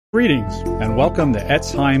Greetings, and welcome to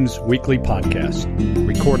Etz Chaim's weekly podcast,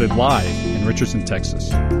 recorded live in Richardson,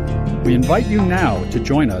 Texas. We invite you now to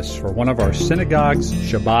join us for one of our synagogue's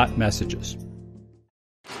Shabbat messages.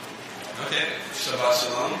 Okay, Shabbat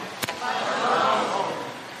Shalom.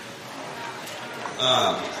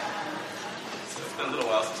 So it's been a little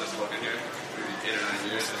while since I've spoken here, maybe 8 or 9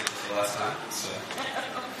 years, I think was the last time. So,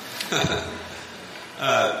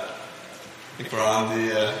 I think we're on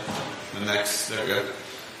the next. There we go.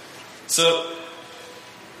 So,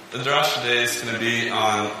 the Darash today is going to be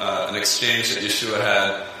on an exchange that Yeshua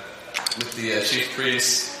had with the chief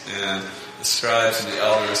priests and the scribes and the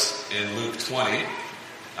elders in Luke 20.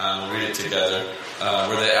 We'll read it together,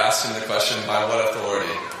 where they asked him the question, by what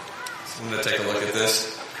authority? So I'm going to take a look at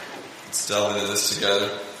this. Let's delve into this together.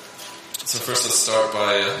 So first let's start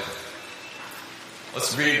by,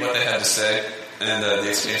 let's read what they had to say and the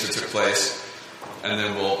exchange that took place, and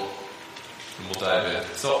then we'll dive in.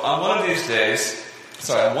 So on one of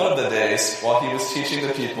the days, while he was teaching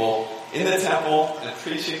the people in the temple and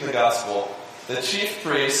preaching the gospel, the chief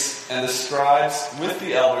priests and the scribes with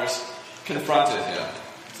the elders confronted him.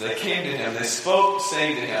 So they came to him, they spoke,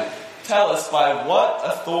 saying to him, "Tell us by what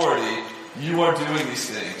authority you are doing these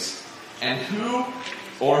things, and who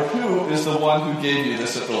is the one who gave you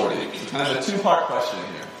this authority?" So kind of a two-part question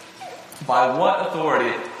here. By what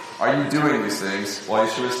authority are you doing these things while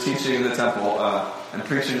Yeshua is teaching in the temple and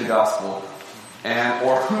preaching the gospel?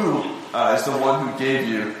 Or who is the one who gave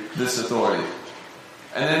you this authority?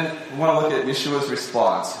 And then we want to look at Yeshua's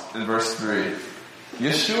response in verse 3.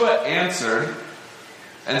 Yeshua answered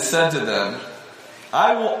and said to them,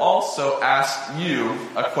 "I will also ask you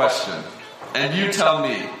a question, and you tell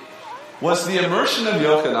me, was the immersion of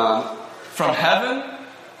Yochanan from heaven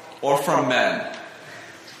or from men?"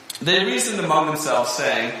 They reasoned among themselves,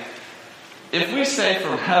 saying, "If we say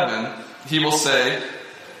from heaven, he will say,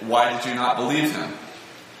 'Why did you not believe him?'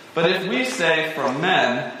 But if we say from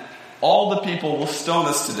men, all the people will stone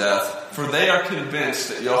us to death, for they are convinced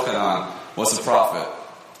that Yochanan was a prophet."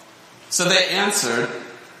 So they answered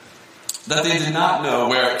that they did not know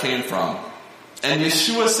where it came from. And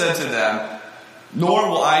Yeshua said to them, "Nor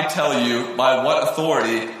will I tell you by what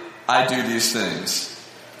authority I do these things."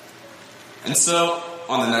 And so,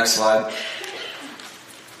 on the next slide,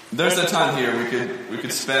 there's a ton here. We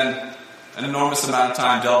could spend an enormous amount of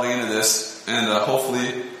time delving into this, and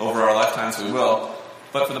hopefully over our lifetimes we will.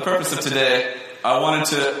 But for the purpose of today, I wanted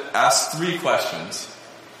to ask 3 questions.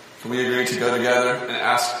 Can we agree to go together and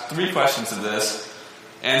ask 3 questions of this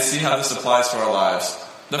and see how this applies to our lives?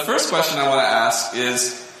 The first question I want to ask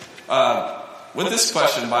is, with this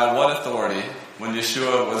question, by what authority, when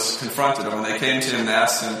Yeshua was confronted, or when they came to him and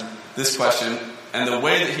asked him this question, and the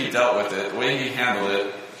way that he dealt with it, the way he handled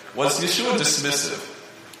it, was Yeshua dismissive?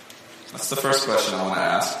 That's the first question I want to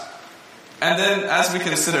ask. And then, as we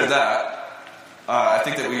consider that, I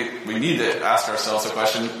think that we need to ask ourselves the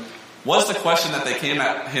question, was the question that they came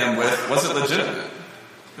at him with, was it legitimate?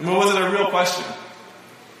 I mean, was it a real question?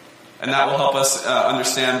 And that will help us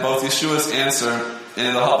understand both Yeshua's answer, and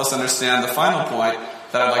it'll help us understand the final point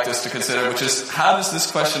that I'd like us to consider, which is, how does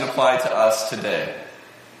this question apply to us today?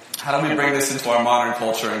 How do we bring this into our modern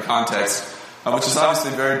culture and context, which is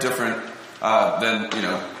obviously very different than,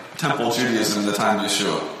 temple Judaism in the time of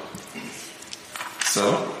Yeshua.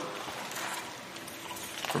 So,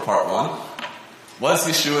 for part 1, was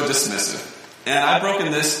Yeshua dismissive? And I've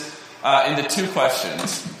broken this into 2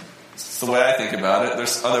 questions. It's the way I think about it.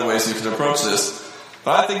 There's other ways you could approach this.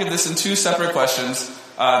 But I think of this in 2 separate questions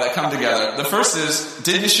that come together. The first is,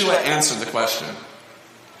 did Yeshua answer the question?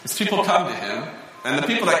 As people come to him, and the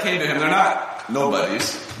people that came to him, they're not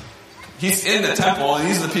nobodies. He's in the temple, and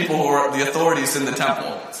these are the people who are the authorities in the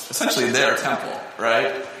temple. It's essentially their temple,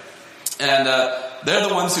 right? And they're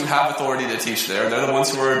the ones who have authority to teach there. They're the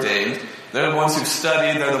ones who are ordained. They're the ones who've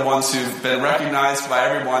studied. They're the ones who've been recognized by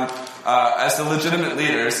everyone as the legitimate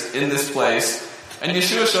leaders in this place. And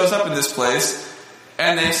Yeshua shows up in this place,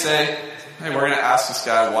 and they say, "Hey, we're going to ask this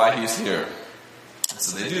guy why he's here."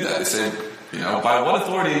 So they do that. They say, "By what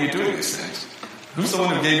authority are you doing these things? Who's the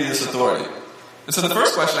one who gave you this authority?" And so the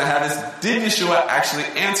first question I have is, did Yeshua actually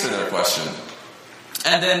answer their question?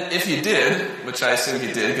 And then if he did, which I assume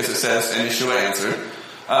he did because it says, and Yeshua answered,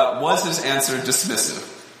 was his answer dismissive?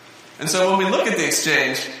 And so when we look at the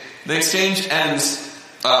exchange ends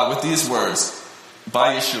with these words,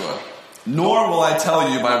 by Yeshua, "Nor will I tell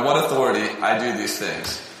you by what authority I do these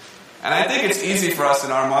things." And I think it's easy for us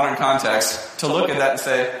in our modern context to look at that and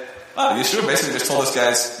say, oh, Yeshua basically just told us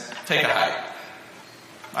guys, take a hike.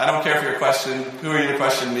 I don't care for your question. Who are you to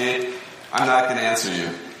question me? I'm not going to answer you.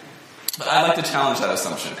 But I'd like to challenge that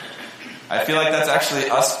assumption. I feel like that's actually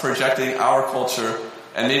us projecting our culture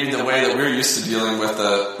and maybe the way that we're used to dealing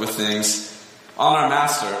with things on our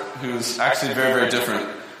master, who's actually very, very different,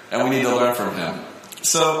 and we need to learn from him.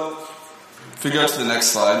 So, if we go to the next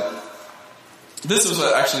slide, this is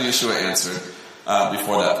what actually Yeshua answered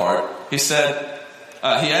before that part. He said,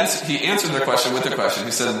 he answered their question with a question.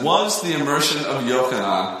 He said, was the immersion of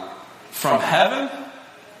Yochanan from heaven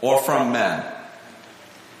or from men?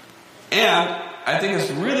 And I think it's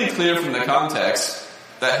really clear from the context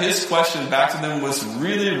that his question back to them was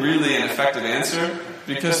really, really an effective answer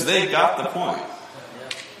because they got the point.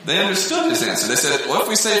 They understood his answer. They said, well, if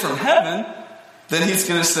we say from heaven, then he's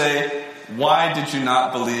going to say, why did you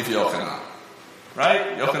not believe Yochanan?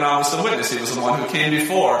 Right? Yochanan was the witness. He was the one who came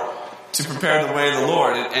before to prepare the way of the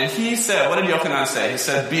Lord. And he said, what did Yochanan say? He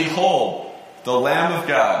said, behold, the Lamb of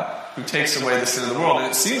God who takes away the sin of the world.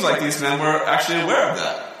 And it seems like these men were actually aware of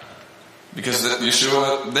that. Because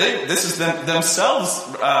Yeshua, this is themselves,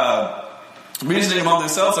 reasoning among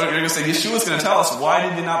themselves, they're going to say, Yeshua's going to tell us, why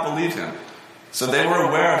did you not believe him? So they were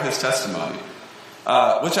aware of his testimony.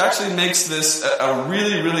 Which actually makes this a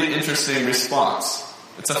really, really interesting response.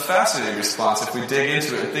 It's a fascinating response if we dig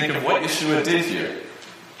into it and think of what Yeshua did here.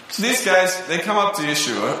 So these guys, they come up to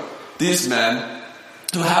Yeshua, these men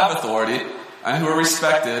who have authority and who are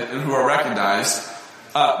respected and who are recognized,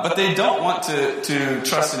 but they don't want to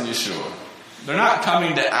trust in Yeshua. They're not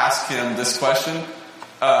coming to ask him this question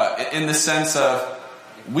in the sense of,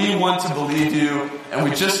 we want to believe you, and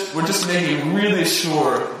we're just making really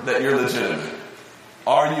sure that you're legitimate.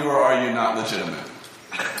 Are you or are you not legitimate?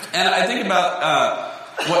 And I think about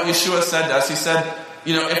what Yeshua said to us. He said,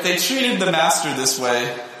 if they treated the master this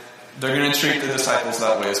way, they're going to treat the disciples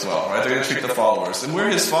that way as well, right? They're going to treat the followers. And we're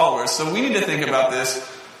his followers, so we need to think about this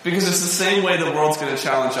because it's the same way the world's going to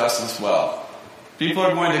challenge us as well. People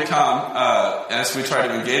are going to come as we try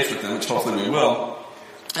to engage with them, which hopefully we will,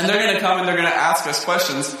 and they're going to come and they're going to ask us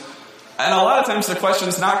questions. And a lot of times the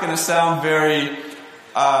question's not going to sound very...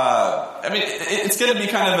 it's going to be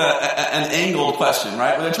kind of an angled question,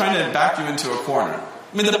 right? Where they're trying to back you into a corner.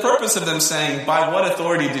 The purpose of them saying, by what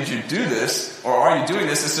authority did you do this, or are you doing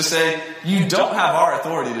this, is to say, you don't have our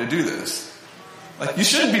authority to do this. Like, you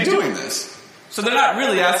shouldn't be doing this. So they're not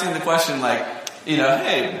really asking the question like,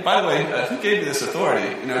 hey, by the way, who gave you this authority?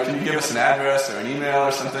 Can you give us an address or an email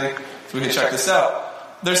or something so we can check this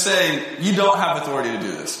out? They're saying, you don't have authority to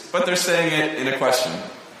do this. But they're saying it in a question.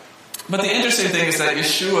 But the interesting thing is that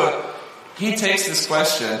Yeshua, he takes this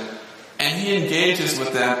question and he engages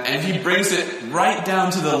with them and he brings it right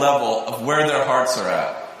down to the level of where their hearts are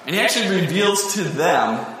at. And he actually reveals to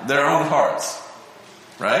them their own hearts.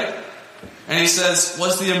 Right? And he says,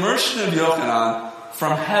 was the immersion of Yochanan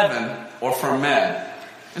from heaven or from men?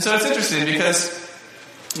 And so it's interesting because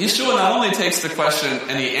Yeshua not only takes the question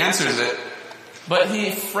and he answers it, but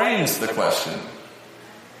he frames the question.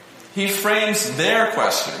 He frames their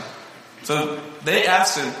question. So they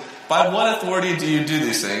asked him, by what authority do you do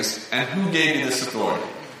these things? And who gave you this authority?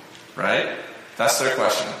 Right? That's their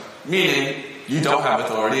question. Meaning, you don't have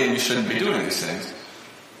authority and you shouldn't be doing these things.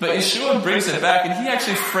 But Yeshua brings it back and he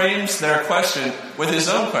actually frames their question with his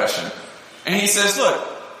own question. And he says, look,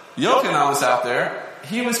 Yochanan was out there.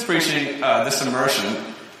 He was preaching this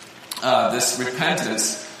immersion, this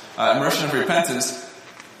repentance, immersion of repentance.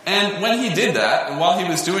 And when he did that, and while he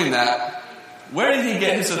was doing that, where did he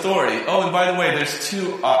get his authority? Oh, and by the way, there's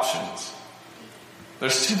two options.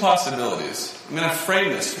 There's two possibilities. I'm going to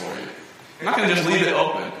frame this for you. I'm not going to just leave it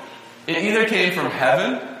open. It either came from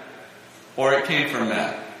heaven or it came from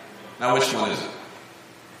men. Now, which one is it?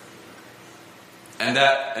 And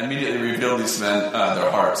that immediately revealed these men their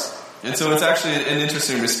hearts. And so it's actually an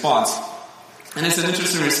interesting response. And it's an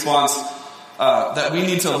interesting response that we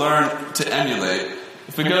need to learn to emulate.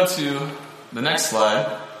 If we go to the next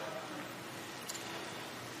slide,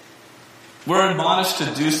 we're admonished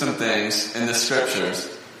to do some things in the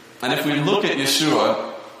scriptures. And if we look at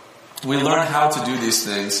Yeshua, we learn how to do these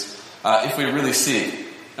things if we really seek.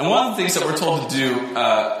 And one of the things that we're told to do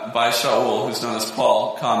by Shaul, who's known as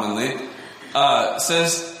Paul commonly,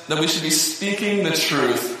 says that we should be speaking the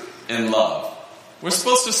truth in love. We're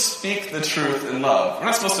supposed to speak the truth in love. We're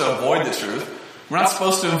not supposed to avoid the truth. We're not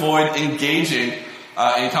supposed to avoid engaging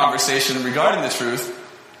in conversation regarding the truth.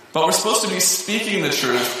 But we're supposed to be speaking the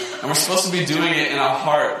truth, and we're supposed to be doing it in a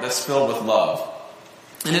heart that's filled with love.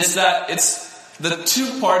 And it's the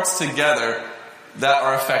two parts together that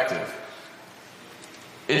are effective.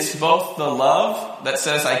 It's both the love that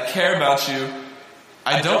says, I care about you.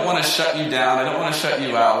 I don't want to shut you down. I don't want to shut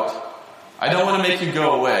you out. I don't want to make you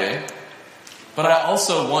go away. But I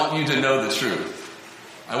also want you to know the truth.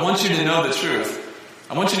 I want you to know the truth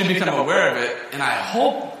I want you to become aware of it, and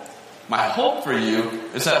my hope for you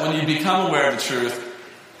is that when you become aware of the truth,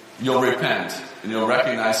 you'll repent, and you'll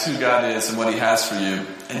recognize who God is and what He has for you,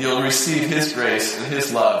 and you'll receive His grace and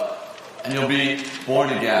His love, and you'll be born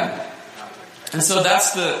again. And so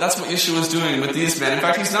that's what Yeshua is doing with these men. In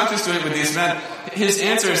fact, He's not just doing it with these men. His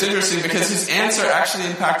answer is interesting because His answer actually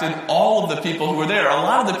impacted all of the people who were there. A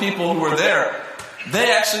lot of the people who were there,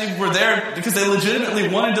 they actually were there because they legitimately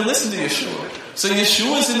wanted to listen to Yeshua. So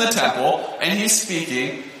Yeshua's in the temple, and He's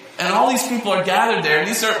speaking, and all these people are gathered there.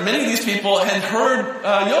 And many of these people had heard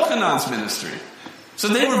Yochanan's ministry. So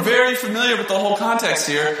they were very familiar with the whole context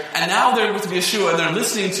here, and now they're with Yeshua, and they're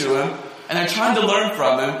listening to Him, and they're trying to learn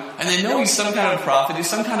from Him, and they know He's some kind of prophet, He's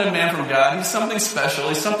some kind of man from God, He's something special,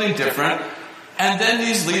 He's something different. And then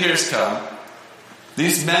these leaders come,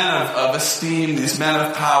 these men of esteem, these men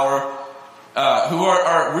of power, who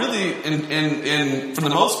are really, for the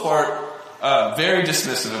most part, very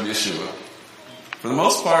dismissive of Yeshua. For the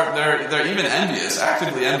most part, they're even envious,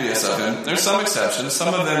 actively envious of Him. There's some exceptions.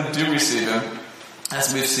 Some of them do receive Him,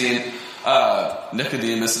 as we've seen,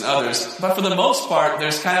 Nicodemus and others. But for the most part,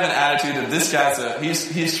 there's kind of an attitude of this guy's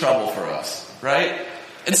he's trouble for us, right?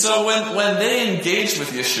 And so when they engage with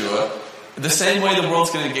Yeshua, the same way the world's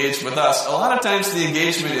going to engage with us, a lot of times the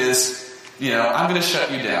engagement is, I'm going to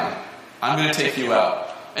shut you down. I'm going to take you out.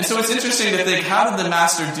 And so it's interesting to think, how did the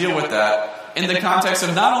Master deal with that in the context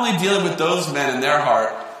of not only dealing with those men in their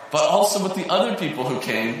heart, but also with the other people who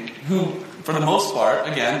came, who, for the most part,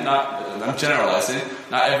 again, I'm generalizing,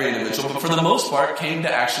 not every individual, but for the most part, came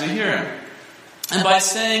to actually hear Him. And by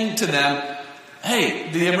saying to them,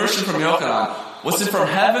 hey, the immersion from Yochanan, was it from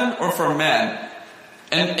heaven or from men?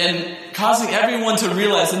 And causing everyone to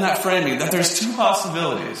realize in that framing that there's two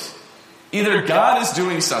possibilities. Either God is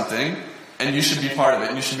doing something, and you should be part of it,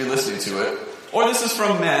 and you should be listening to it, or this is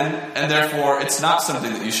from men, and therefore it's not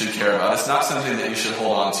something that you should care about. It's not something that you should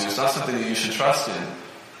hold on to. It's not something that you should trust in.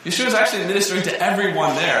 Yeshua is actually ministering to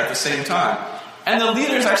everyone there at the same time. And the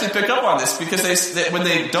leaders actually pick up on this because when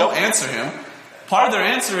they don't answer Him, part of their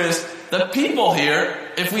answer is, the people here,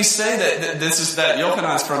 if we say that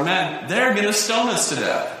Yochanan's from men, they're going to stone us to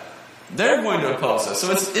death. They're going to oppose us.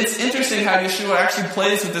 So it's interesting how Yeshua actually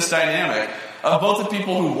plays with this dynamic of both the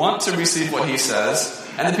people who want to receive what He says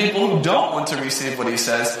and the people who don't want to receive what He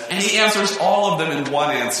says, and He answers all of them in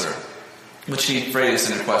one answer, which He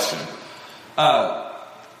phrased in a question.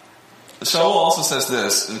 Shaul also says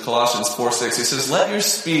this in Colossians 4:6. He says, let your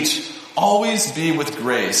speech always be with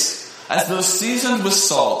grace, as though seasoned with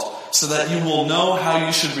salt, so that you will know how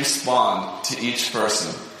you should respond to each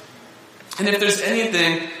person. And if there's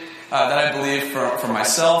anything that I believe for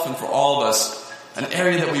myself and for all of us, an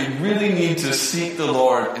area that we really need to seek the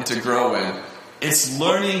Lord and to grow in, it's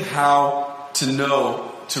learning how to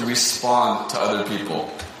know to respond to other people.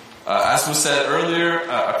 As was said earlier,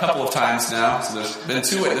 a couple of times now, so there's been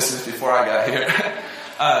two witnesses before I got here.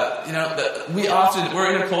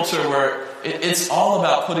 We're in a culture where it's all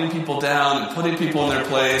about putting people down and putting people in their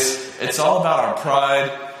place. It's all about our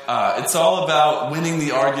pride. It's all about winning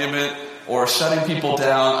the argument or shutting people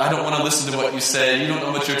down. I don't want to listen to what you say. You don't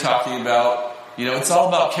know what you're talking about. It's all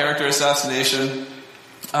about character assassination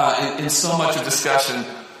in so much of discussion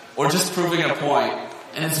or just proving a point.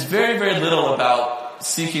 And it's very, very little about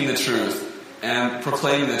seeking the truth and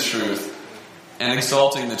proclaiming the truth and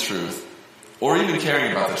exalting the truth or even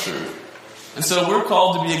caring about the truth. And so we're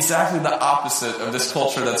called to be exactly the opposite of this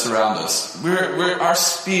culture that's around us. Our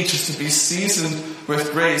speech is to be seasoned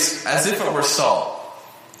with grace as if it were salt.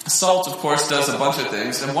 Salt, of course, does a bunch of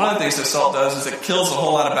things. And one of the things that salt does is it kills a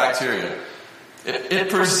whole lot of bacteria. It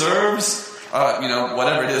preserves,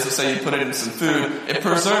 whatever it is. Let's say you put it in some food. It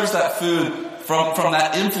preserves that food from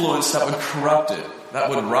that influence that would corrupt it, that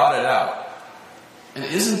would rot it out. And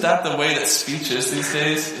isn't that the way that speech is these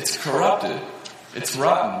days? It's corrupted. It's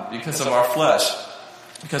rotten because of our flesh,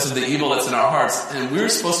 because of the evil that's in our hearts. And we're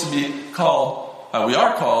supposed to be called,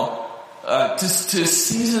 to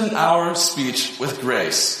season our speech with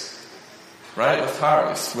grace, right? With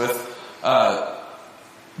charis, with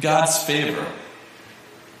God's favor,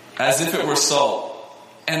 as if it were salt.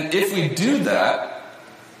 And if we do that,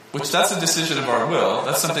 which that's a decision of our will,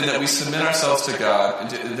 that's something that we submit ourselves to God and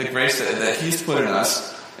to the grace that He's put in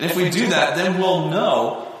us. And if we do that, then we'll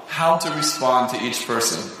know how to respond to each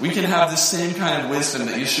person. We can have the same kind of wisdom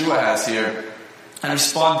that Yeshua has here and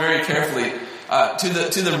respond very carefully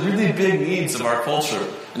to the really big needs of our culture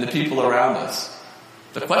and the people around us.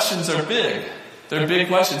 The questions are big. They're big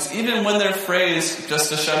questions, even when they're phrased just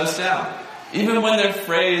to shut us down. Even when they're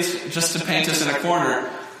phrased just to paint us in a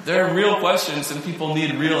corner, they're real questions and people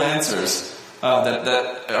need real answers.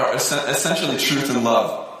 that are essentially truth and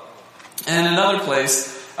love. And in another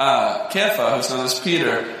place, Kepha, who's known as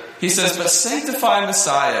Peter, he says, "But sanctify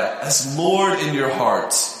Messiah as Lord in your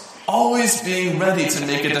hearts, always being ready to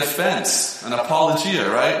make a defense," an apologia,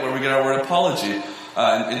 right? Where we get our word apology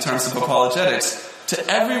in terms of apologetics. "To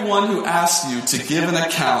everyone who asks you to give an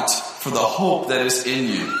account for the hope that is in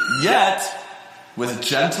you, yet with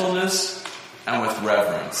gentleness and with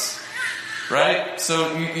reverence." Right?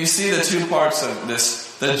 So you see the two parts of this.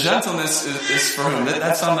 The gentleness is for whom?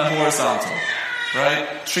 That's on the horizontal.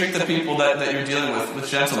 Right? Treat the people that you're dealing with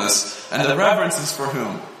gentleness. And the reverence is for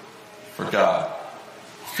whom? For God.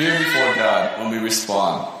 Fear before God when we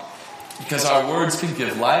respond. Because our words can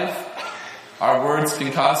give life. Our words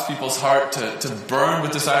can cause people's heart to burn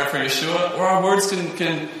with desire for Yeshua. Or our words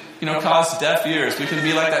can cause deaf ears. We can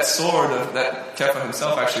be like that sword that Kepha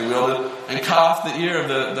himself actually wielded and cut off the ear of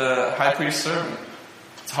the high priest's servant.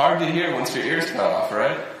 It's hard to hear once your ear's cut off,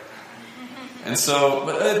 right? And so,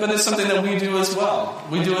 but it's something that we do as well.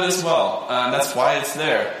 We do it as well. That's why it's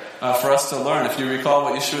there for us to learn. If you recall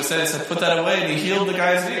what Yeshua said, he said, "Put that away," and he healed the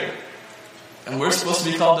guy's ear. And we're supposed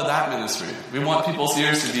to be called to that ministry. We want people's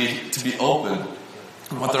ears to be open.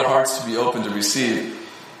 We want their hearts to be open to receive.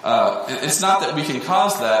 It's not that we can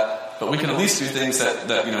cause that, but we can at least do things that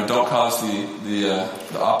don't cause the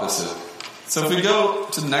opposite. So if we go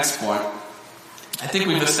to the next point, I think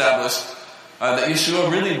we've established that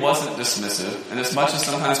Yeshua really wasn't dismissive. And as much as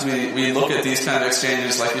sometimes we look at these kind of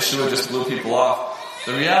exchanges like Yeshua just blew people off,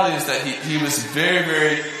 the reality is that he was very,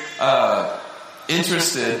 very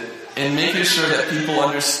interested in making sure that people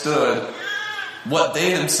understood what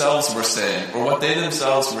they themselves were saying, or what they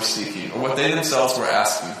themselves were seeking, or what they themselves were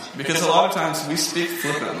asking. Because a lot of times we speak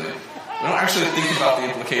flippantly. We don't actually think about the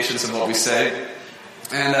implications of what we say.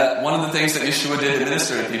 And one of the things that Yeshua did to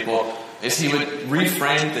minister to people is he would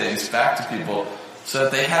reframe things back to people so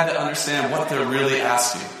that they had to understand what they're really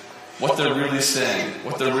asking, what they're really saying,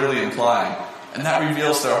 what they're really implying. And that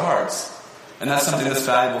reveals their hearts. And that's something that's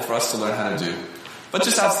valuable for us to learn how to do. But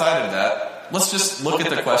just outside of that, let's just look at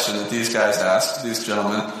the question that these guys asked, these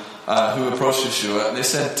gentlemen who approached Yeshua. And they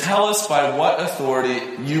said, "Tell us by what authority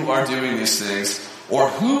you are doing these things, or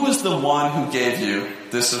who is the one who gave you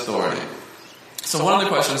this authority?" So one of the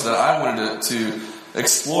questions that I wanted to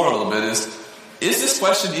explore a little bit is this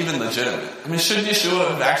question even legitimate? I mean, should Yeshua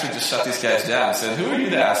have actually just shut these guys down and said, "Who are you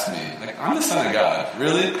to ask me? Like, I'm the Son of God.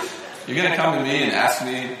 Really? You're going to come to me and ask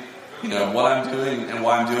me, what I'm doing and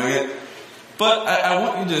why I'm doing it?" But I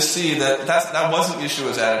want you to see that wasn't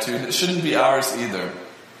Yeshua's attitude. It shouldn't be ours either.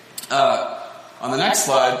 On the next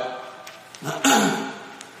slide,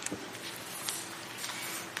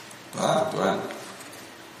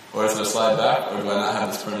 or is there a slide back, or do I not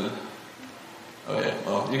have this printed? Okay,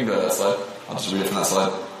 well, you can go to that slide. I'll just read it from that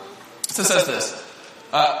slide. So it says this.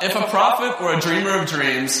 "If a prophet or a dreamer of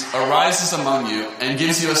dreams arises among you and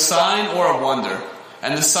gives you a sign or a wonder,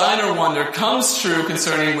 and the sign or wonder comes true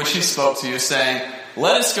concerning which he spoke to you, saying,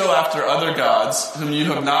 'Let us go after other gods whom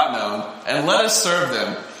you have not known, and let us serve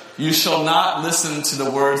them,' you shall not listen to the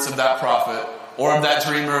words of that prophet or of that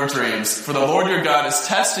dreamer of dreams. For the Lord your God is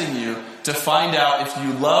testing you to find out if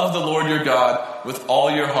you love the Lord your God with all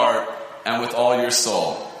your heart and with all your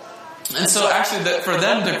soul." And so actually for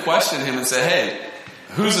them to question him and say, "Hey,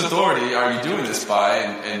 whose authority are you doing this by?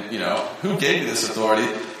 And who gave you this authority?"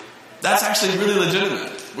 That's actually really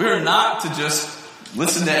legitimate. We are not to just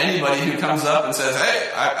listen to anybody who comes up and says, "Hey,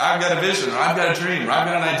 I've got a vision, or I've got a dream, or I've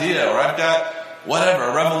got an idea, or I've got whatever,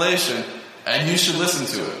 a revelation, and you should listen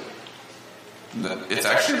to it." It's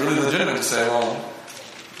actually really legitimate to say, "Well,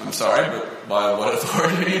 I'm sorry, but by what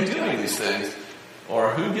authority are you doing these things? Or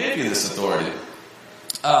who gave you this authority?"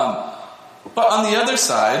 But on the other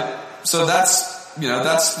side, so that's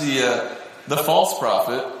the false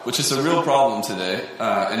prophet, which is a real problem today.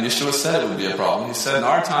 And Yeshua said it would be a problem. He said in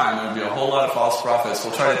our time there would be a whole lot of false prophets who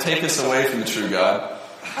will try to take us away from the true God.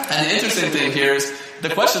 And the interesting thing here is the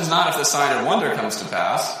question's not if the sign or wonder comes to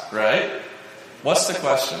pass, right? What's the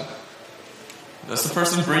question? Does the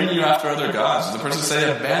person bring you after other gods? Does the person say,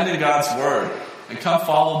 "Abandon God's word and come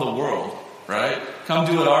follow the world," right? Come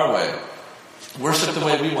do it our way. Worship the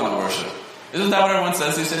way we want to worship. Isn't that what everyone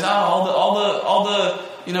says these days? All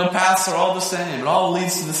the paths are all the same. It all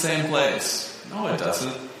leads to the same place. No, it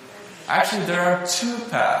doesn't. Actually, there are two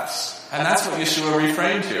paths. And that's what Yeshua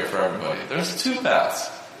reframed here for everybody. There's two paths.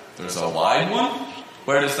 There's a wide one.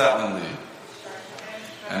 Where does that one lead?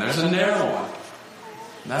 And there's a narrow one.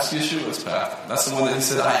 And that's Yeshua's path. That's the one that he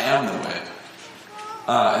said, "I am the way."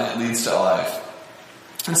 And it leads to life.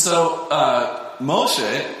 And so,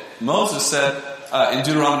 Moses said in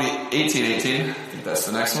Deuteronomy 18:18, I think that's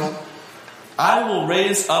the next one, I will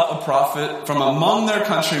raise up a prophet from among their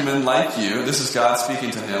countrymen like you. This is God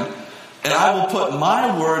speaking to him. And I will put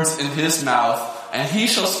my words in his mouth, and he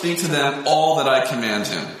shall speak to them all that I command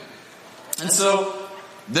him. And so,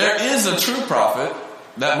 there is a true prophet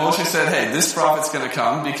that Moshe said, hey, this prophet's going to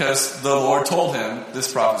come because the Lord told him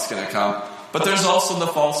this prophet's going to come. But there's also the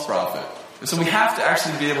false prophet. And so we have to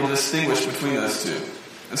actually be able to distinguish between those two.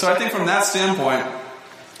 And so I think from that standpoint,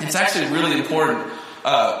 it's actually really important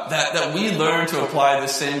that we learn to apply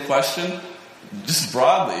this same question just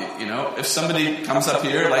broadly. If somebody comes up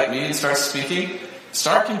here like me and starts speaking,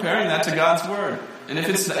 start comparing that to God's Word. And if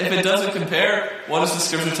it doesn't compare, what does the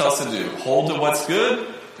Scripture tell us to do? Hold to what's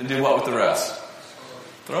good and do what with the rest?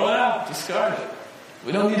 Throw it out. Discard it.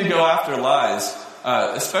 We don't need to go after lies,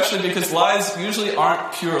 especially because lies usually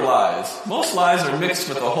aren't pure lies. Most lies are mixed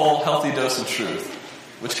with a whole healthy dose of truth,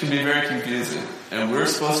 which can be very confusing. And we're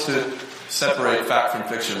supposed to separate fact from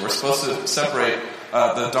fiction. We're supposed to separate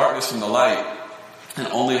the darkness from the light and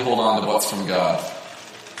only hold on to what's from God.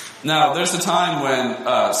 Now, there's a time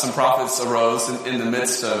when some prophets arose in the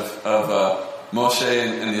midst of Moshe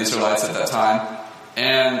and the Israelites at that time.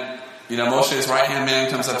 And, Moshe's right-hand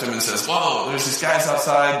man comes up to him and says, whoa, there's these guys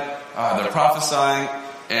outside. They're prophesying.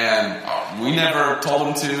 And we never told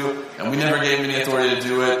them to. And we never gave them any authority to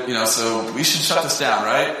do it. So we should shut this down,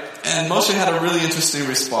 right? And Moshe had a really interesting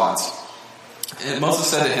response. And Moses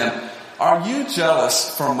said to him, are you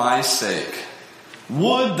jealous for my sake?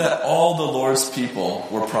 Would that all the Lord's people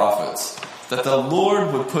were prophets, that the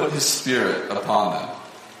Lord would put his Spirit upon them.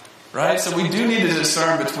 Right? So we do need to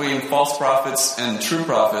discern between false prophets and true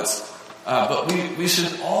prophets, but we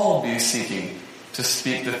should all be seeking to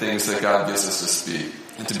speak the things that God gives us to speak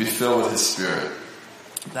and to be filled with his Spirit.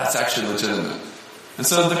 That's actually legitimate. And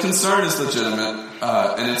so the concern is legitimate,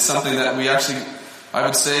 and it's something that we actually, I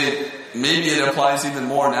would say, maybe it applies even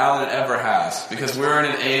more now than it ever has, because we're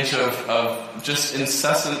in an age of just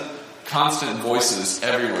incessant, constant voices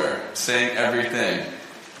everywhere, saying everything.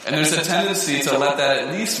 And there's a tendency to let that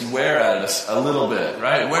at least wear at us a little bit,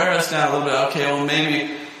 right? Wear us down a little bit. Okay, well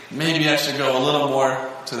maybe I should go a little more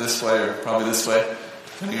to this way, or probably this way,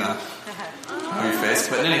 depending on how you face.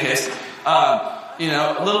 But in any case, a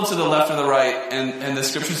little to the left or the right, and the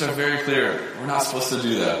Scriptures are very clear. We're not supposed to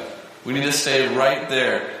do that. We need to stay right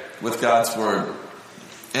there with God's Word.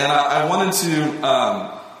 And I wanted to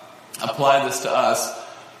apply this to us.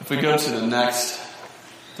 If we go to the next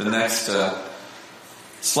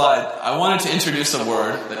slide, I wanted to introduce a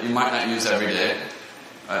word that you might not use every day.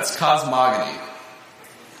 It's cosmogony.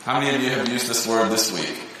 How many of you have used this word this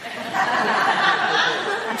week?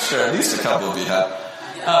 I'm sure at least a couple of you have.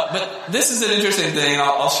 But this is an interesting thing.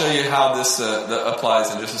 I'll show you how this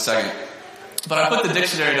applies in just a second. But I put the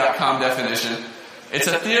dictionary.com definition. It's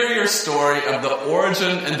a theory or story of the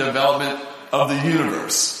origin and development of the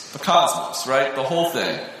universe, the cosmos, right? The whole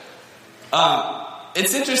thing.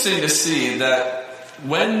 It's interesting to see that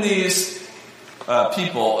when these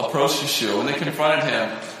people approached Yeshua, when they confronted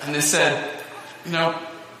him, and they said,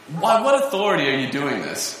 what authority are you doing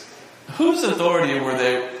this? Whose authority were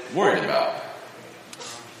they worried about?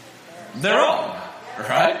 Their own,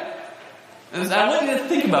 right? And I want you to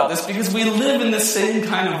think about this because we live in the same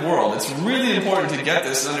kind of world. It's really important to get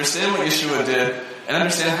this and understand what Yeshua did and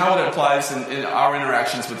understand how it applies in our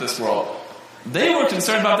interactions with this world. They were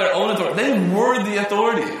concerned about their own authority. They were the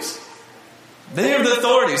authorities. They are the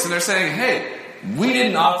authorities, and they're saying, hey, we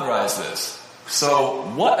didn't authorize this. So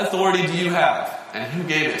what authority do you have? And who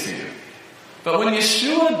gave it to you? But when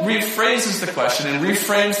Yeshua rephrases the question and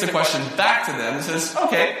reframes the question back to them and says,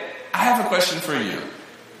 okay, I have a question for you.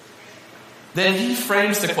 Then he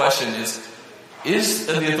frames the question is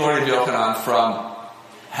the authority of Yochanan from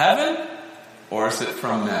heaven or is it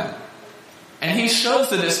from men? And he shows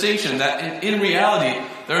the distinction that in reality,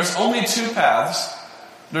 there's only two paths.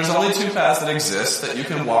 There's only two paths that exist that you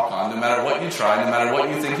can walk on, no matter what you try, no matter what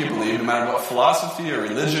you think you believe, no matter what philosophy or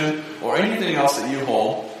religion or anything else that you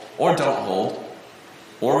hold or don't hold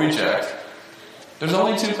or reject. There's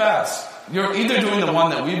only two paths. You're either doing the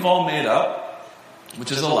one that we've all made up,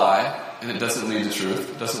 which is a lie, and it doesn't lead to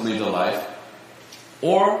truth, it doesn't lead to life,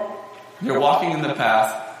 or you're walking in the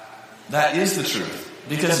path that is the truth.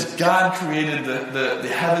 Because God created the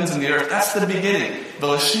heavens and the earth. That's the beginning.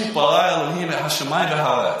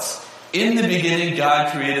 In the beginning,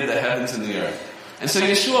 God created the heavens and the earth. And so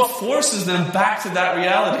Yeshua forces them back to that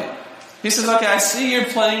reality. He says, okay, I see you're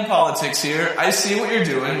playing politics here. I see what you're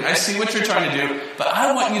doing. I see what you're trying to do. But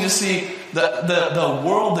I want you to see the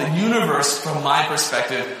world, the universe from my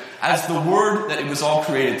perspective as the word that it was all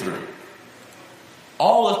created through.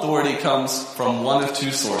 All authority comes from one of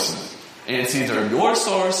two sources. And it's either your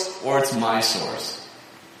source or it's my source.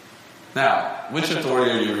 Now, which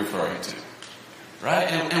authority are you referring to? Right?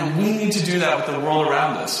 And we need to do that with the world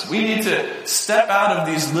around us. We need to step out of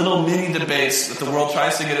these little mini debates that the world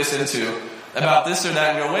tries to get us into about this or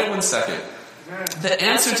that and go, wait 1 second. The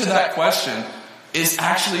answer to that question is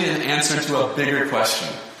actually an answer to a bigger question.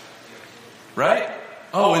 Right?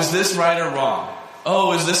 Oh, is this right or wrong?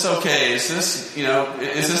 Oh, is this okay? Is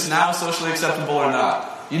this now socially acceptable or not?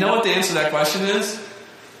 You know what the answer to that question is?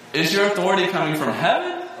 Is your authority coming from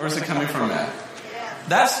heaven or is it coming from man?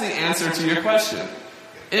 That's the answer to your question.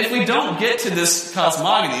 If we don't get to this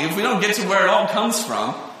cosmogony, if we don't get to where it all comes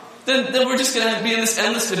from, then we're just going to be in this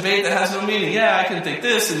endless debate that has no meaning. Yeah, I can think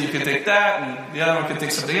this and you can think that and the other one can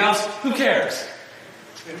think something else. Who cares?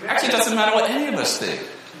 Actually, it doesn't matter what any of us think.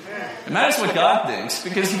 It matters what God thinks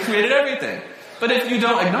because He created everything. But if you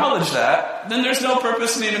don't acknowledge that, then there's no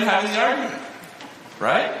purpose in even having the argument.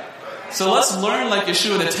 Right? So let's learn like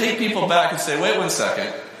Yeshua to take people back and say, wait 1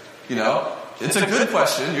 second. It's a good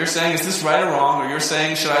question. You're saying, is this right or wrong? Or you're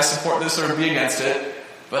saying, should I support this or be against it?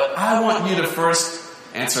 But I want you to first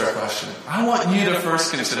answer a question. I want you to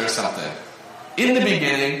first consider something. In the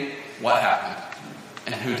beginning, what happened?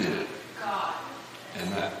 And who did it? God.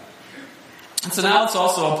 Amen. And so now let's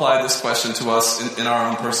also apply this question to us in our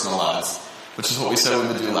own personal lives, which is what we said we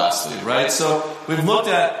would do lastly, right? So we've looked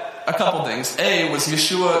at a couple things. A, was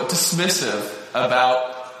Yeshua dismissive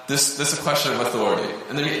about this a question of authority?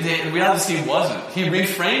 And the reality is he wasn't. He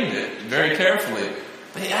reframed it very carefully.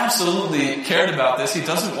 But he absolutely cared about this. He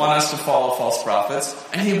doesn't want us to follow false prophets.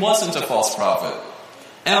 And he wasn't a false prophet.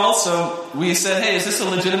 And also, we said, hey, is this a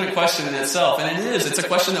legitimate question in itself? And it is. It's a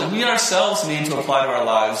question that we ourselves need to apply to our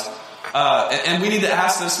lives. And we need to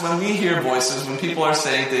ask this when we hear voices, when people are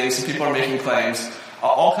saying things, and people are making claims,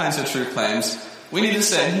 all kinds of true claims. We need to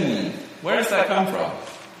say, where does that come from?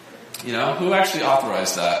 Who actually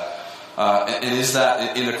authorized that? And is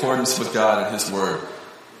that in accordance with God and His Word?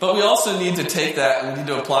 But we also need to take that and we need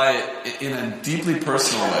to apply it in a deeply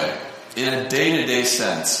personal way, in a day-to-day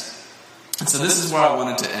sense. And so this is where I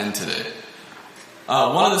wanted to end today.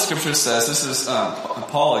 One of the scriptures says, this is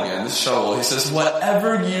Paul again, this is Shaul, he says,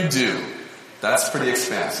 whatever you do, that's pretty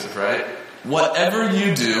expansive, right? Whatever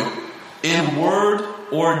you do, in word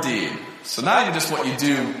or deed. So not even just what you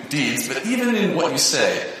do, deeds, but even in what you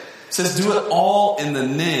say. It says, do it all in the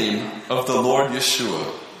name of the Lord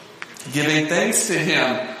Yeshua, giving thanks to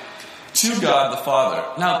Him, to God the Father.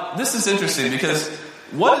 Now, this is interesting because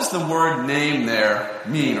what does the word name there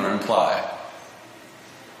mean or imply?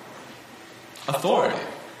 Authority.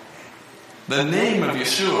 The name of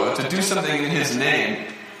Yeshua, to do something in His name,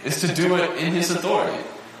 is to do it in His authority.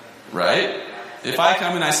 Right? If I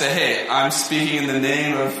come and I say, hey, I'm speaking in the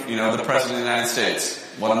name of, the President of the United States,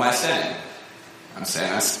 what am I saying? I'm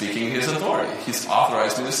saying I'm speaking in His authority. He's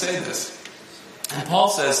authorized me to say this. And Paul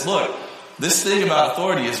says, look, this thing about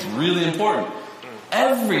authority is really important.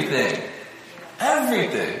 Everything,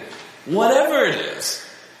 whatever it is,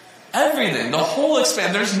 everything, the whole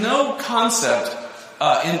expanse, there's no concept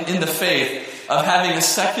in the faith of having a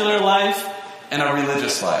secular life and a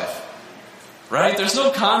religious life. Right? There's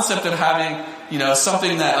no concept of having,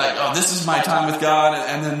 something that this is my time with God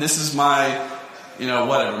and then this is my,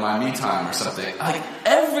 my me time or something. Like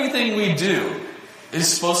everything we do is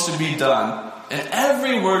supposed to be done and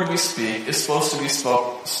every word we speak is supposed to be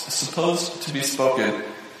spoken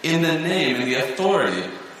in the name and the authority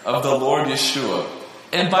of the Lord Yeshua.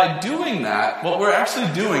 And by doing that, what we're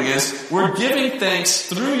actually doing is we're giving thanks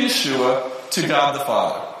through Yeshua to God the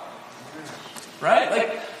Father. Right?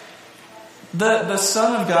 Like, the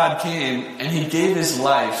Son of God came and He gave His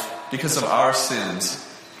life because of our sins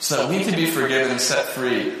so that we could be forgiven and set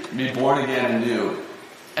free, be born again anew.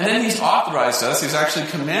 And then He's authorized us, He's actually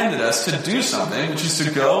commanded us to do something, which is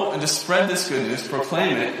to go and to spread this good news,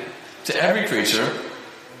 proclaim it to every creature.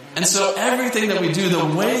 And so everything that we do, the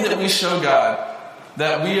way that we show God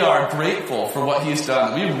that we are grateful for what He's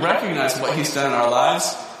done, we recognize what He's done in our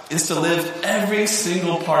lives, is to live every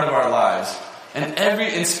single part of our lives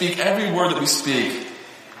and speak every word that we speak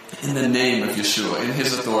in the name of Yeshua, in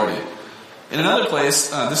His authority. In another place,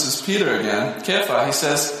 this is Peter again, Kepha, he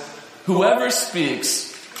says, whoever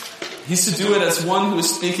speaks, he's to do it as one who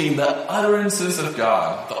is speaking the utterances of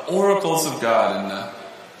God, the oracles of God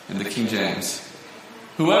in the King James.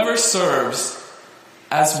 Whoever serves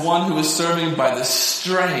as one who is serving by the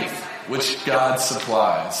strength which God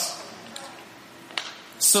supplies.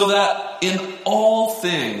 So that in all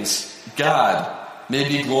things God may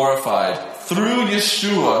be glorified through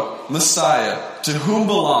Yeshua, Messiah, to whom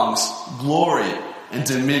belongs glory and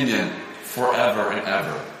dominion forever and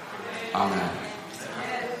ever. Amen.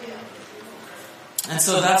 And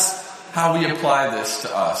so that's how we apply this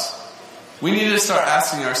to us. We need to start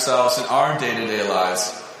asking ourselves in our day-to-day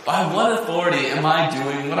lives, by what authority am I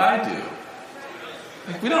doing what I do?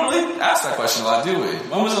 Like, we don't really ask that question a lot, do we?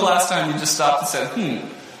 When was the last time you just stopped and said,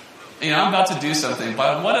 I'm about to do something.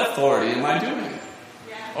 By what authority am I doing it?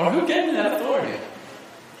 Or who gave me that authority?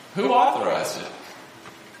 Who authorized it?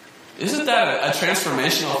 Isn't that a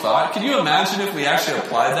transformational thought? Can you imagine if we actually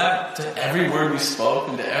applied that to every word we spoke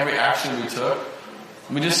and to every action we took?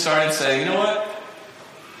 We just started saying, you know what?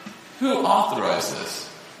 Who authorized this?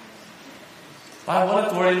 By what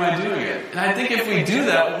authority am I doing it? And I think if we do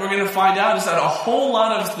that, what we're going to find out is that a whole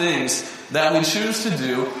lot of things that we choose to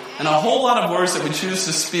do and a whole lot of words that we choose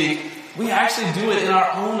to speak, we actually do it in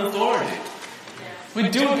our own authority. We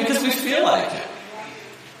do it because we feel like it.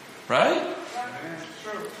 Right?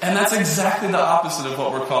 And that's exactly the opposite of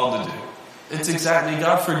what we're called to do. It's exactly,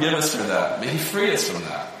 God forgive us for that. May He free us from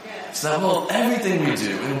that. So that everything we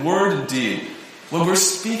do, in word and deed, when we're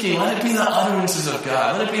speaking, let it be the utterances of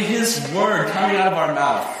God. Let it be His word coming out of our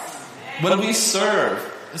mouth. When we serve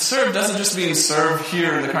doesn't just mean serve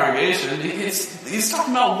here in the congregation. He's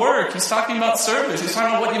talking about work. He's talking about service. He's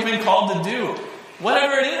talking about what you've been called to do.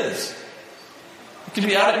 Whatever it is. It could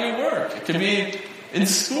be out at your work. It could be in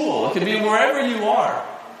school. It could be wherever you are.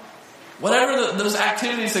 Whatever those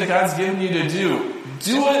activities that God's given you to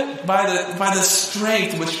do it by the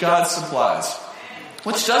strength which God supplies.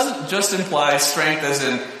 Which doesn't just imply strength as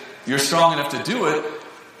in you're strong enough to do it,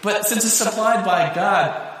 but since it's supplied by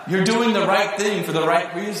God, you're doing the right thing for the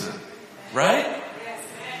right reason. Right?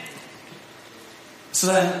 So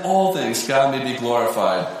that in all things God may be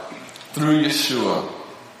glorified through Yeshua,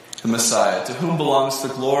 the Messiah, to whom belongs the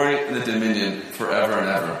glory and the dominion forever and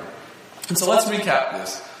ever. And so let's recap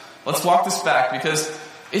this. Let's walk this back, because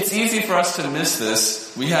it's easy for us to miss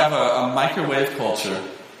this. We have a microwave culture.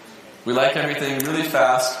 We like everything really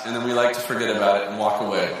fast, and then we like to forget about it and walk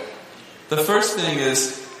away. The first thing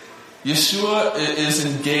is, Yeshua is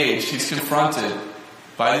engaged. He's confronted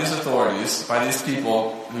by these authorities, by these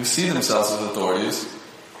people who see themselves as authorities,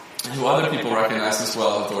 and who other people recognize as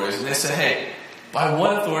well as authorities. And they say, hey, by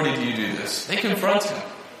what authority do you do this? They confront Him.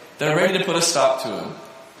 They're ready to put a stop to Him.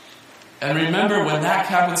 And remember, when that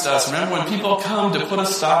happens to us, remember when people come to put a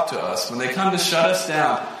stop to us, when they come to shut us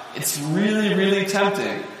down, it's really, really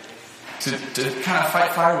tempting to kind of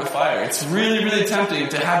fight fire with fire. It's really, really tempting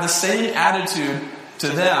to have the same attitude to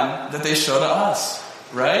them that they show to us,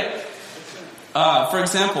 right? For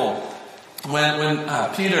example,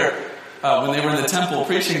 when Peter, when they were in the temple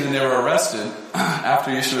preaching and they were arrested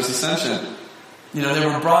after Yeshua's ascension, they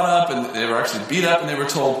were brought up and they were actually beat up and they were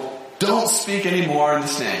told, don't speak anymore in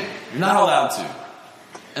this name. You're not allowed to.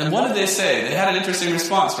 And what did they say? They had an interesting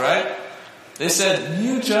response, right? They said,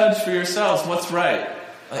 you judge for yourselves what's right.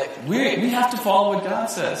 We have to follow what God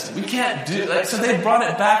says. We can't do so they brought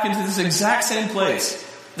it back into this exact same place.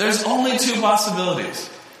 There's only two possibilities.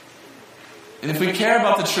 And if we care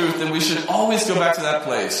about the truth, then we should always go back to that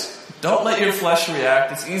place. Don't let your flesh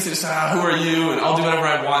react. It's easy to say, who are you? And I'll do whatever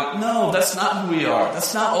I want. No, that's not who we are.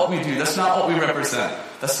 That's not what we do. That's not what we represent.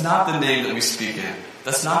 That's not the name that we speak in.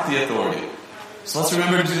 That's not the authority. So let's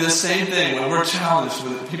remember to do the same thing when we're challenged,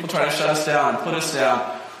 when people try to shut us down and put us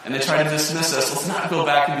down, and they try to dismiss us. Let's not go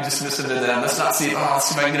back and be dismissive to them. Let's not see, let's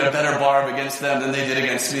see if I can get a better barb against them than they did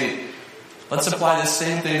against me. Let's apply the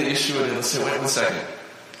same thing that Yeshua did. Let's say, wait 1 second.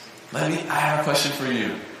 I have a question for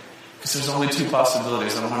you. Because there's only two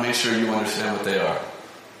possibilities. I want to make sure you understand what they are.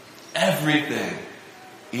 Everything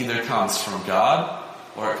either comes from God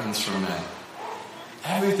or it comes from man.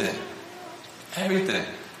 Everything. Everything.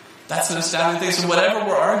 That's an astounding thing. So whatever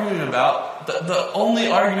we're arguing about, the only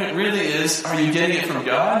argument really is, are you getting it from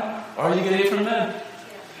God or are you getting it from men?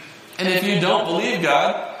 And if you don't believe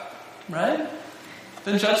God, right,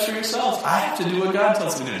 then judge for yourselves. I have to do what God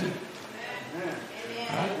tells me to do.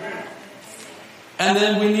 Right? And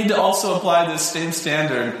then we need to also apply this same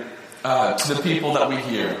standard to the people that we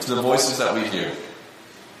hear, to the voices that we hear.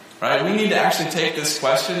 Right? We need to actually take this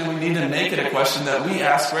question and we need to make it a question that we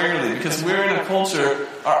ask regularly, because we're in a culture,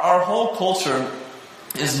 our whole culture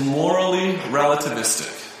is morally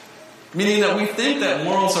relativistic. Meaning that we think that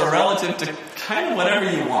morals are relative to kind of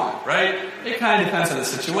whatever you want, right? It kind of depends on the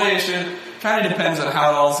situation, kind of depends on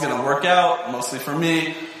how it all is going to work out, mostly for me.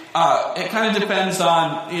 It kind of depends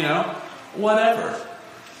on, whatever.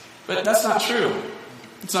 But that's not true.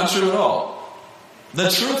 It's not true at all. The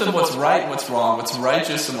truth of what's right, what's wrong, what's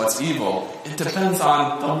righteous and what's evil, it depends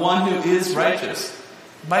on the one who is righteous.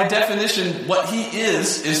 By definition, what he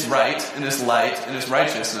is right and is light and is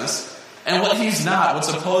righteousness. And what he's not, what's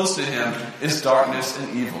opposed to him, is darkness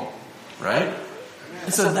and evil. Right?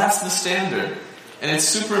 And so that's the standard. And it's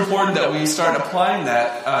super important that we start applying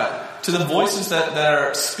that to the voices that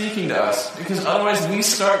are speaking to us. Because otherwise we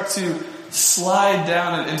start to slide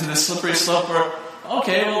down into the slippery slope where,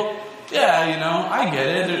 okay, well, yeah, I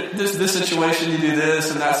get it. This situation you do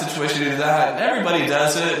this, and that situation you do that. And everybody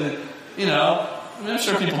does it, and, I'm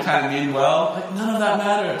sure people kind of mean well. Like, none of that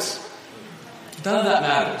matters. None of that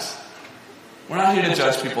matters. We're not here to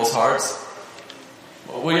judge people's hearts.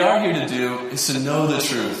 What we are here to do is to know the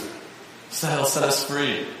truth, so that it'll set us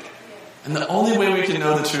free. And the only way we can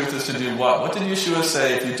know the truth is to do what? What did Yeshua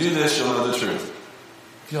say? If you do this, you'll know the truth.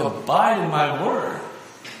 If you'll abide in my word.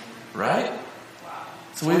 Right?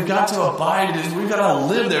 So we've got to abide. We've got to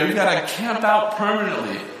live there. We've got to camp out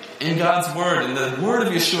permanently in God's word, in the word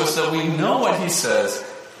of Yeshua, so that we know what he says.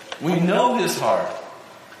 We know his heart.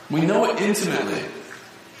 We know it intimately.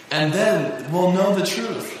 And then we'll know the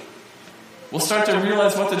truth. We'll start to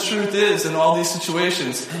realize what the truth is in all these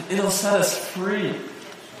situations. And it'll set us free.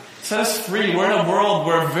 Set us free. We're in a world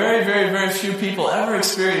where very, very, very few people ever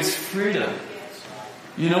experience freedom.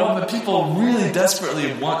 You know what? But people really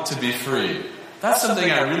desperately want to be free. That's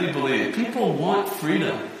something I really believe. People want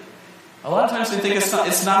freedom. A lot of times they think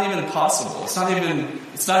it's not even possible. It's not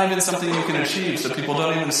even something you can achieve, so people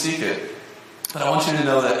don't even seek it. But I want you to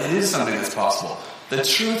know that it is something that's possible. The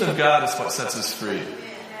truth of God is what sets us free.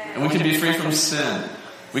 And we can be free from sin.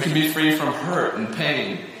 We can be free from hurt and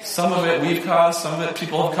pain. Some of it we've caused, some of it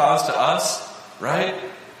people have caused to us, right?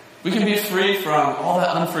 We can be free from all that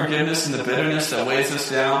unforgiveness and the bitterness that weighs us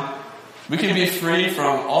down. We can be free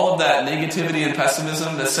from all of that negativity and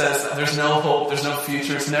pessimism that says there's no hope, there's no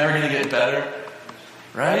future, it's never going to get better.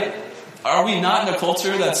 Right? Are we not in a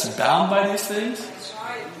culture that's bound by these things?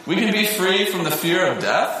 We can be free from the fear of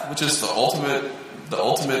death, which is the ultimate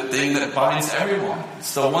thing that binds everyone.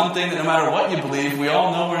 It's the one thing that no matter what you believe, we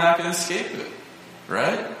all know we're not going to escape it.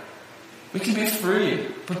 Right? We can be free,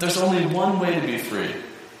 but there's only one way to be free.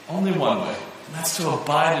 Only one way. And that's to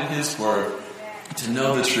abide in his word, to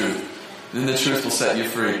know the truth. Then the truth will set you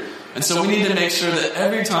free. And so we need to make sure that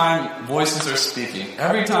every time voices are speaking,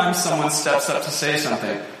 every time someone steps up to say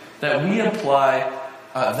something, that we apply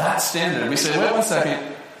that standard. We say, wait 1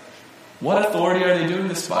 second, what authority are they doing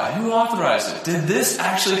this by? Who authorized it? Did this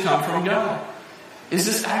actually come from God? Is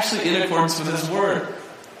this actually in accordance with his word?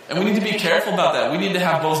 And we need to be careful about that. We need to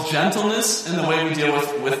have both gentleness in the way we deal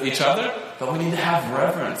with each other, but we need to have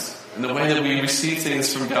reverence in the way that we receive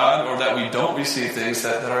things from God, or that we don't receive things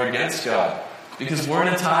that are against God. Because we're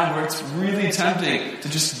in a time where it's really tempting to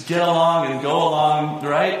just get along and go along,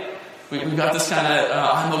 right? We've got this kind of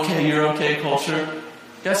I'm okay, you're okay culture.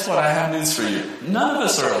 Guess what? I have news for you. None of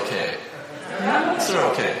us are okay. None of us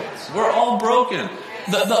are okay. We're all broken.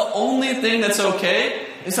 The only thing that's okay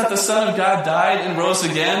is that the Son of God died and rose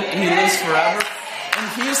again, and he lives forever.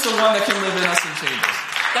 And he's the one that can live in us and change us.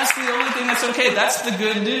 That's the only thing that's okay. That's the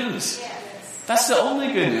good news. That's the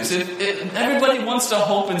only good news. Everybody wants to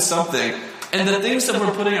hope in something, and the things that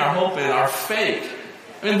we're putting our hope in are fake.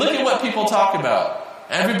 I mean, look at what people talk about.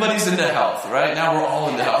 Everybody's into health, right? Now we're all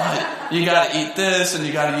into health. You got to eat this, and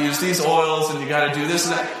you got to use these oils, and you got to do this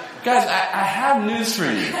and that. Guys, I have news for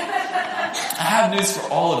you. I have news for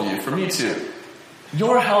all of you, for me too.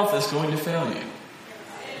 Your health is going to fail you.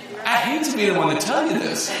 I hate to be the one to tell you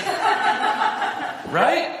this.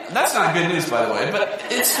 Right? That's not good news, by the way, but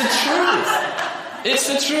it's the truth. It's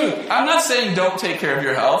the truth. I'm not saying don't take care of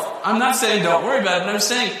your health. I'm not saying don't worry about it, but I'm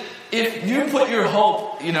saying if you put your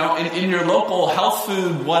hope, in your local health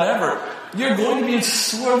food, whatever, you're going to be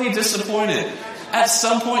sorely disappointed. At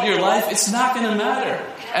some point in your life, it's not going to matter.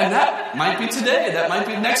 And that might be today. That might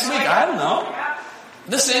be next week. I don't know.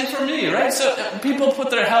 The same for me, right? So people put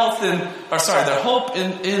their health their hope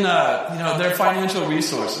in their financial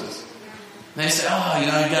resources. They say,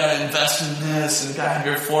 you got to invest in this, and you got to have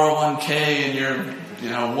your 401k and your,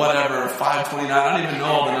 whatever, 529. I don't even know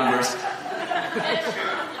all the numbers.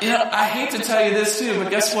 I hate to tell you this too, but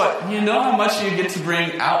guess what? You know how much you get to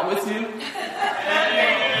bring out with you?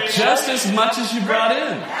 Just as much as you brought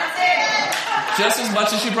in. Just as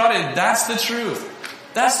much as you brought in. That's the truth.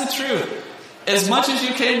 That's the truth. As much as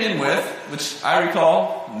you came in with, which I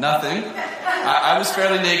recall, nothing. I was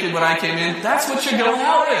fairly naked when I came in. That's what you're going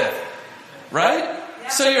out with. Right?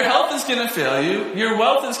 So your health is going to fail you. Your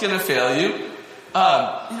wealth is going to fail you.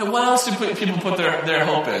 What else do people put their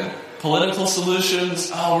hope in? Political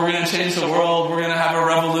solutions. We're going to change the world. We're going to have a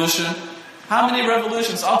revolution. How many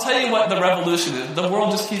revolutions? I'll tell you what the revolution is. The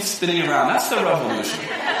world just keeps spinning around. That's the revolution.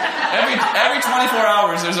 Every 24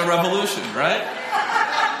 hours there's a revolution, right?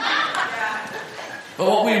 But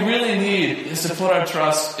what we really need is to put our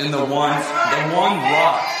trust in the one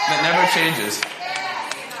rock that never changes.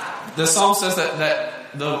 The psalm says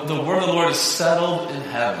that the word of the Lord is settled in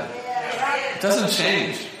heaven. It doesn't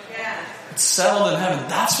change. It's settled in heaven.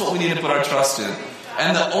 That's what we need to put our trust in.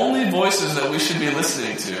 And the only voices that we should be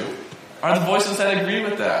listening to are the voices that agree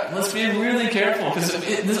with that. Let's be really careful,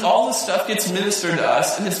 because all this stuff gets ministered to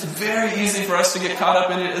us, and it's very easy for us to get caught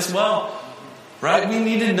up in it as well. Right? We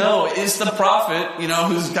need to know, is the prophet,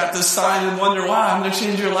 who's got this sign and wonder, wow, I'm going to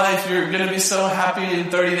change your life. You're going to be so happy in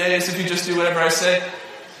 30 days if you just do whatever I say.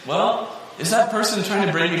 Well, is that person trying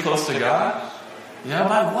to bring you close to God?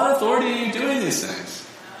 By what authority are you doing these things?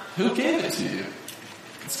 Who gave it to you?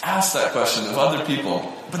 Let's ask that question of other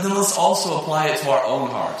people. But then let's also apply it to our own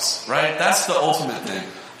hearts, right? That's the ultimate thing.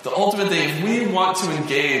 The ultimate thing, if we want to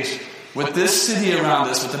engage with this city around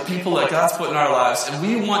us, with the people that God's put in our lives, and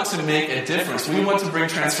we want to make a difference, we want to bring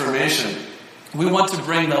transformation, we want to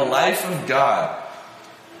bring the life of God.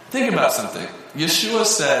 Think about something. Yeshua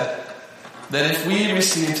said that if we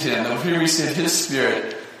received Him, if we received His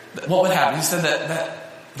Spirit, what would happen? He said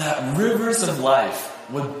that rivers of life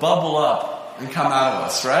would bubble up and come out of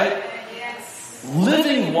us, right? Yes.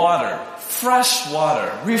 Living water, fresh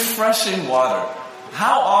water, refreshing water.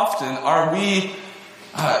 How often are we,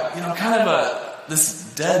 kind of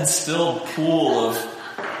this dead, still pool of,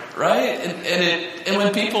 right? And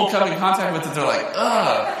when people come in contact with it, they're like,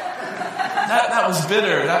 that was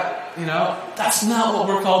bitter. That's not what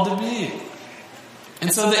we're called to be.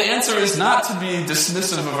 And so the answer is not to be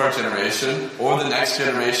dismissive of our generation or the next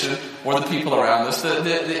generation or the people around us.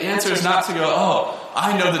 The answer is not to go,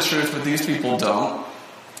 I know the truth, but these people don't.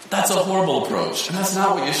 That's a horrible approach. And that's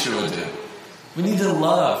not what Yeshua did. We need to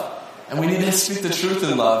love. And we need to speak the truth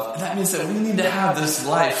in love. And that means that we need to have this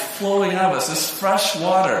life flowing out of us, this fresh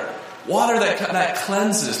water. Water that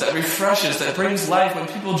cleanses, that refreshes, that brings life. When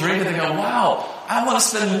people drink it, they go, wow, I want to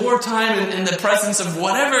spend more time in the presence of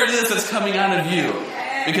whatever it is that's coming out of you.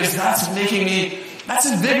 Because that's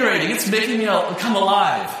invigorating. It's making me come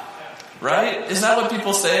alive. Right? Is that what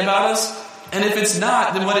people say about us? And if it's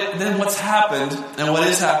not, then what's happened, and what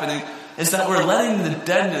is happening, is that we're letting the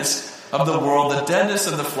deadness of the world, the deadness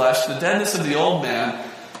of the flesh, the deadness of the old man,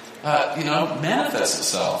 manifest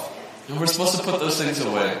itself. And we're supposed to put those things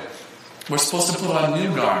away. We're supposed to put on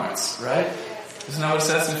new garments, right? Isn't that what it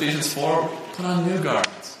says in Ephesians 4? Put on new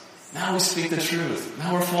garments. Now we speak the truth.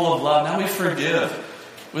 Now we're full of love. Now we forgive.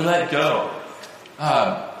 We let go.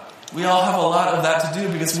 We all have a lot of that to do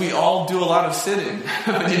because we all do a lot of sinning.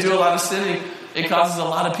 When you do a lot of sinning, it causes a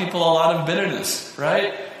lot of people a lot of bitterness,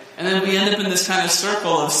 right? And then we end up in this kind of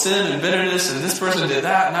circle of sin and bitterness, and this person did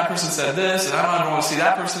that, and that person said this, and I don't want to see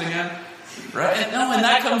that person again, right? And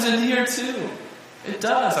that comes in here too. It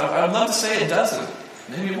does. I would love to say it doesn't.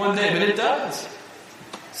 Maybe one day, but it does.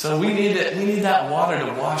 So we need that water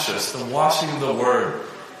to wash us, the washing of the Word.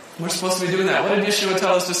 We're supposed to be doing that. What did Yeshua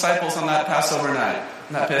tell his disciples on that Passover night,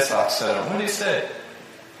 on that Pesach Seder? What did he say?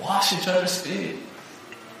 Wash each other's feet.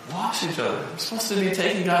 Wash each other. We're supposed to be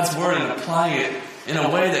taking God's Word and applying it in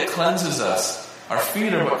a way that cleanses us. Our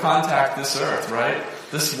feet are what contact this earth, right?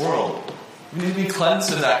 This world. We need to be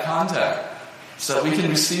cleansed of that contact so that we can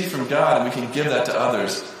receive from God and we can give that to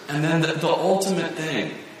others. And then the ultimate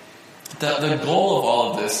thing, the goal of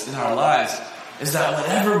all of this in our lives is that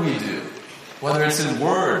whatever we do, whether it's in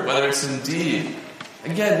word, whether it's in deed,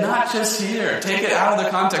 again, not just here, take it out of the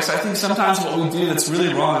context. I think sometimes what we do that's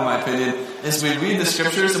really wrong, in my opinion, is we read the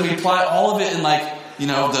scriptures and we apply all of it in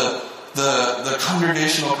the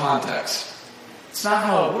congregational context. It's not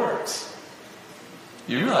how it works.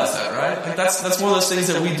 You realize that, right? That's one of those things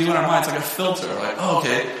that we do in our minds, like a filter. Like,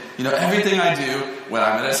 everything I do when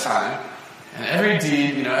I'm at this time, and every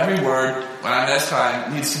deed, every word when I'm at this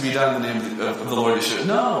time needs to be done in the name of the Lord Yeshua.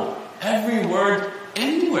 No, every word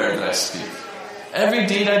anywhere that I speak, every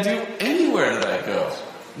deed I do anywhere that I go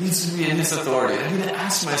needs to be in His authority. I need to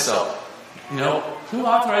ask myself, who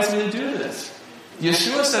authorized me to do this?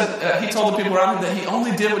 Yeshua said, he told the people around him that he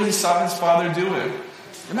only did what he saw his Father doing.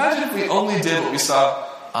 Imagine if we only did what we saw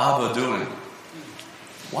Abba doing.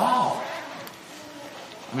 Wow.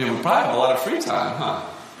 We probably have a lot of free time, huh?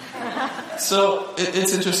 So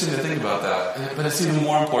it's interesting to think about that. But it's even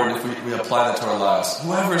more important if we apply that to our lives.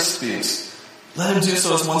 Whoever speaks, let him do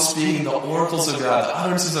so as one speaking the oracles of God, the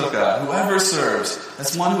utterances of God. Whoever serves,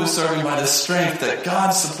 as one who is serving by the strength that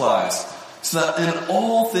God supplies, so that in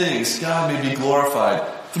all things God may be glorified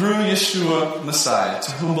through Yeshua Messiah,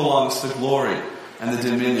 to whom belongs the glory and the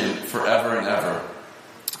dominion forever and ever.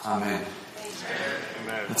 Amen.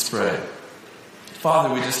 Amen. Let's pray.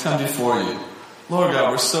 Father, we just come before you. Lord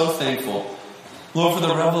God, we're so thankful, Lord, for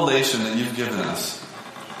the revelation that you've given us.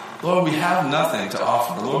 Lord, we have nothing to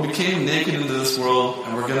offer. Lord, we came naked into this world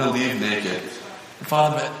and we're going to leave naked.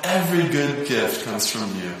 Father, but every good gift comes from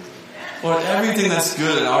you. Lord, everything that's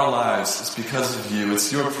good in our lives is because of you.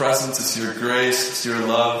 It's your presence, it's your grace, it's your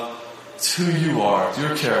love. It's who you are, it's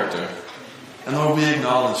your character. And Lord, we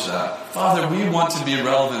acknowledge that. Father, we want to be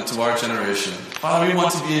relevant to our generation. Father, we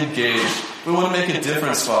want to be engaged. We want to make a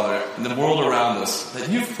difference, Father, in the world around us that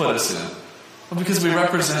you've put us in. But because we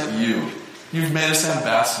represent you. You've made us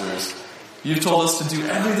ambassadors. You've told us to do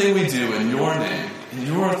everything we do in your name, in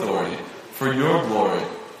your authority, for your glory.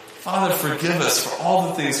 Father, forgive us for all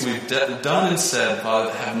the things we've done and said,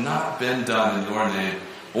 Father, that have not been done in your name.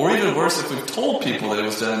 Or even worse, if we've told people that it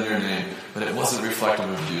was done in your name, but it wasn't reflective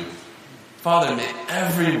of you. Father, may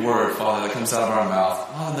every word, Father, that comes out of our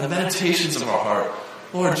mouth, the meditations of our heart,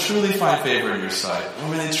 Lord, truly find favor in your sight.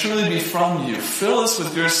 Lord, may they truly be from you. Fill us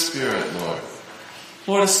with your Spirit, Lord.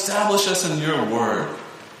 Lord, establish us in your word.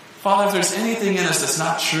 Father, if there's anything in us that's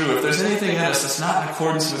not true, if there's anything in us that's not in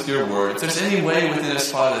accordance with your word, if there's any way within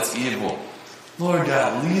us, Father, that's evil, Lord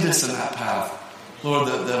God, lead us in that path. Lord,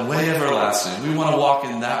 the way everlasting. We want to walk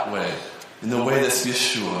in that way, in the way that's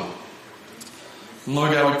Yeshua. And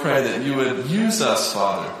Lord God, we pray that you would use us,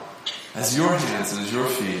 Father, as your hands and as your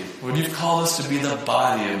feet. Lord, you've called us to be the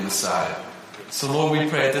body of Messiah. So Lord, we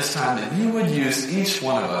pray at this time that you would use each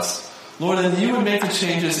one of us. Lord, and you would make the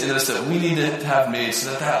changes in us that we need to have made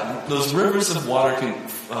so that those rivers of water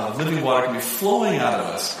living water can be flowing out of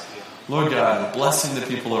us. Lord God, and blessing the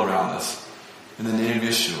people around us. In the name of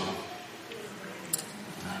Yeshua.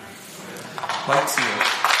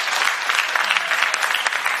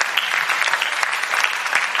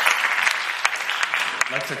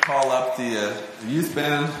 I'd like to call up the youth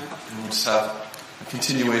band, and we'll just have a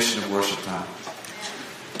continuation of worship time.